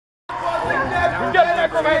We got a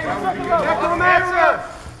necromancer! Necromancer!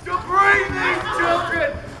 To bring these children!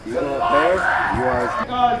 You are.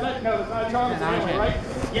 No, that's not a charm, right?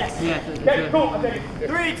 Yes. Okay, cool, I'll take it.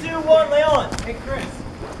 3, 2, 1, lay on. Hey, Chris,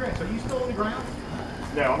 are you still on the ground?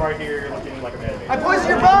 No, I'm right here looking like a madman. I poisoned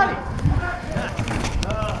your body!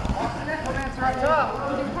 Necromancer up top.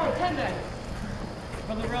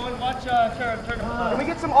 Brother Rowan, watch turn. Can we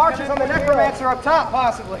get some archers on the necromancer up top,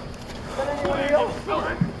 possibly?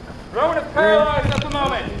 Rowan is paralyzed at the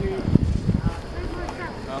moment.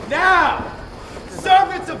 Now,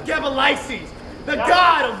 servants of Gebelices, the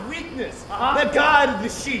god of weakness, the god of the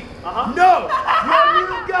sheep. No, your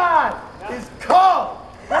new god is called.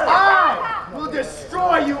 I will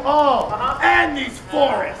destroy you all and these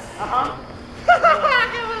forests.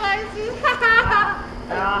 Gebelices.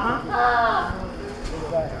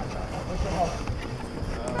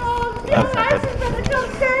 Oh, Gebelices gonna come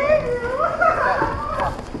save you.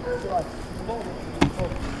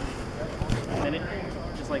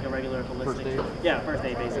 Just like a regular ballistic. Yeah, first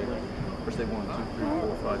aid basically. First aid 1, 2, 3,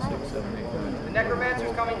 4, 5, 6, 7, 8, 9. The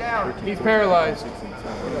necromancer's coming down. He's paralyzed. 16,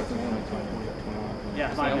 17, 18, 20, 21.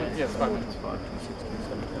 Yeah, 5 minutes. Yes, 5 minutes. 5, 16,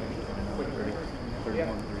 17, 18, 30, 31,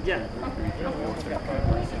 32, Yeah. 34, 35,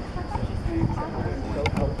 36,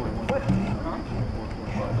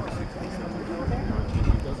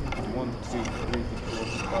 1, 2, 3, 4,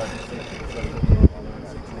 5, 6, 7, 8, 9, 10,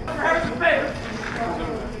 11, 12.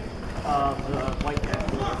 White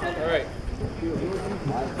cat. All right.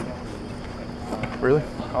 Really?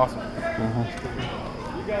 Awesome.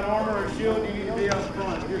 You got armor or shield, you need to be up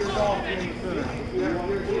front. You're soft in the center.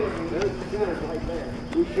 There's the center right there.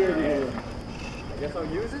 We shared it. I guess I'll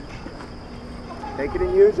use it. Take it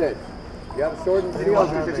and use it. You have a sword and shield,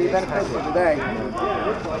 which is even beneficial today.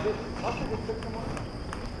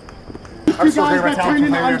 I'm still guys got turned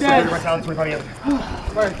into undead.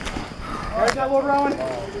 Alright, that Lord Rowan?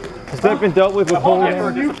 Has that been dealt with holy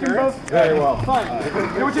hammer? Very well. Fine. Do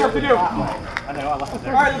what you have to do. I know, I left it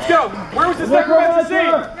there. Alright, let's go. Where was this necromancer seen?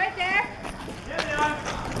 Right there.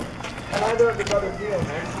 Neither of the brothers deal,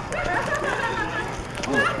 man.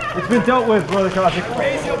 It's been dealt with, Brother Cosmic.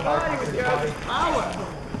 Raise your body with God's power.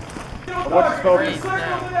 What's the circle of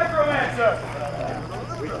the necromancer?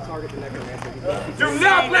 We can target the necromancer. Do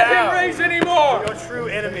not let him raise anymore! Your true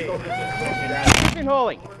enemy.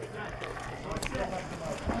 Holy.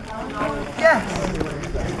 Yes!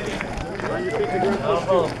 7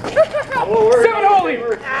 holy!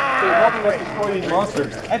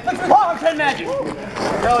 Inflict harm, 10 magic.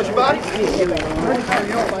 Paralyze your body?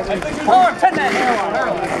 Inflict harm, 10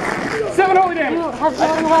 magic. 7 holy damage!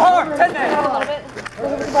 Harm, 10 magic. You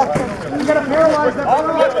gotta paralyze that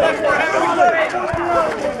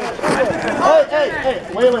Hey,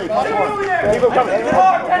 wait. Keep him coming.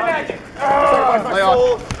 Harm, 10 magic. Lay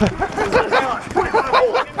off.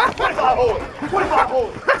 25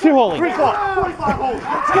 holes. 2 holy. 3 o'clock. 25 holes.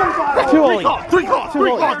 2 holy. 3 o'clock. 2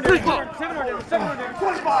 holy. 3 o'clock. 25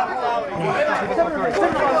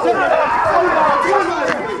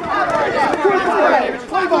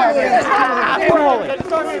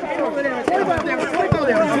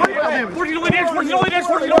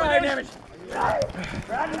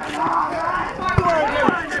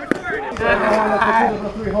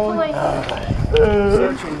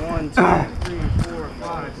 Searching 1, 2, 3, 4,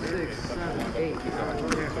 5, 6, 7, 8.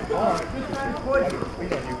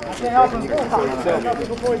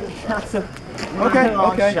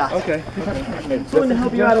 Okay. It's going to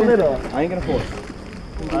help you out a little. I ain't gonna force.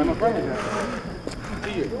 I'm a friend of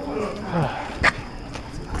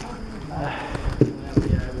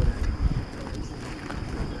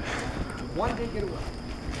One did get away.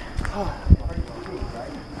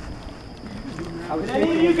 Did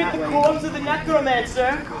any of you get the corpse of the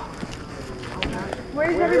necromancer?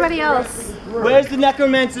 Where's everybody else? Where's the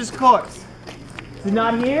necromancer's corpse? Is it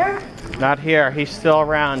not here? Not here. He's still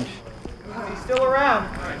around. He's still around.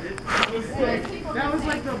 That was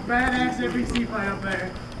like the badass NPC fight up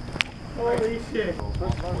there. Holy shit.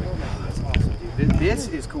 This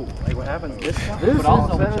is cool. Like what happens this one? This is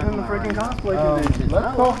better than the freaking cosplay convention.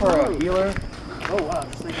 Let's go for a healer. Oh wow.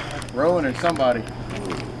 Rowan or somebody.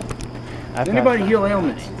 I've Anybody heal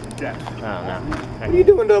ailments? I don't know. What are you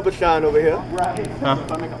doing double shine over here? Huh?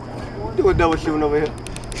 Doing double shooting over here.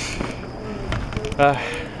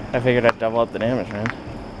 I figured I'd double up the damage, man.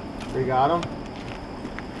 We got him.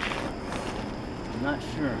 I'm not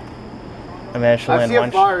sure. I managed to I land see a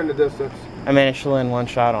one. fire in the distance. I managed to land one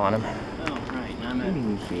shot on him. Oh, right. I'm at.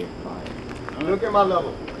 Look at my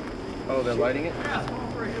level. Oh, they're lighting it?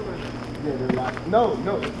 No,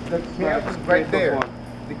 the camp is right there.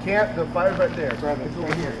 The camp, the fire's right there. It's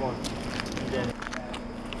over here.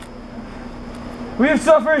 We have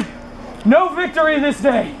suffered no victory this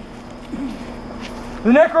day.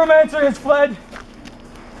 The necromancer has fled,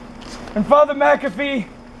 and Father McAfee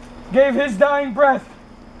gave his dying breath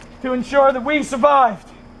to ensure that we survived.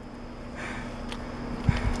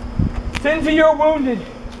 Tend to your wounded.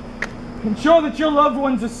 Ensure that your loved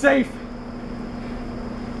ones are safe.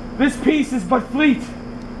 This peace is but fleet.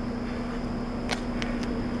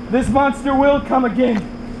 This monster will come again.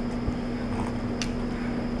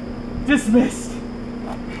 Dismissed.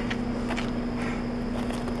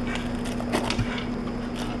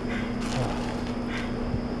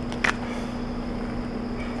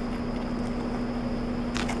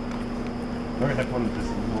 We're gonna have fun with this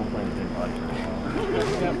role playing dead body for a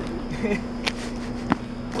while.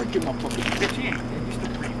 Or give my fucking bitch in. You're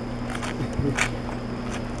still breathing.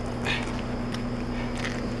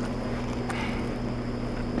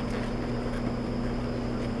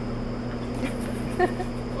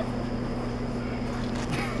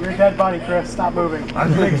 You're a dead body, Chris. Stop moving. I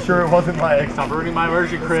was making sure it wasn't like Stop ruining my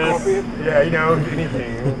version, Chris. yeah, you know,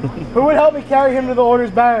 anything. Who would help me carry him to the Order's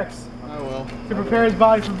barracks I will. to prepare his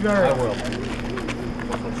body for burial? I will.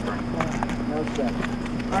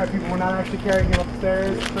 Alright, people, we're not actually carrying him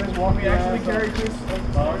upstairs. Chris, walk me actually carry Chris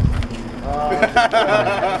upstairs.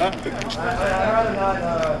 I'd rather not.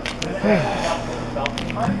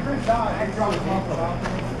 How did Chris die? I dropped him off the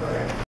balcony.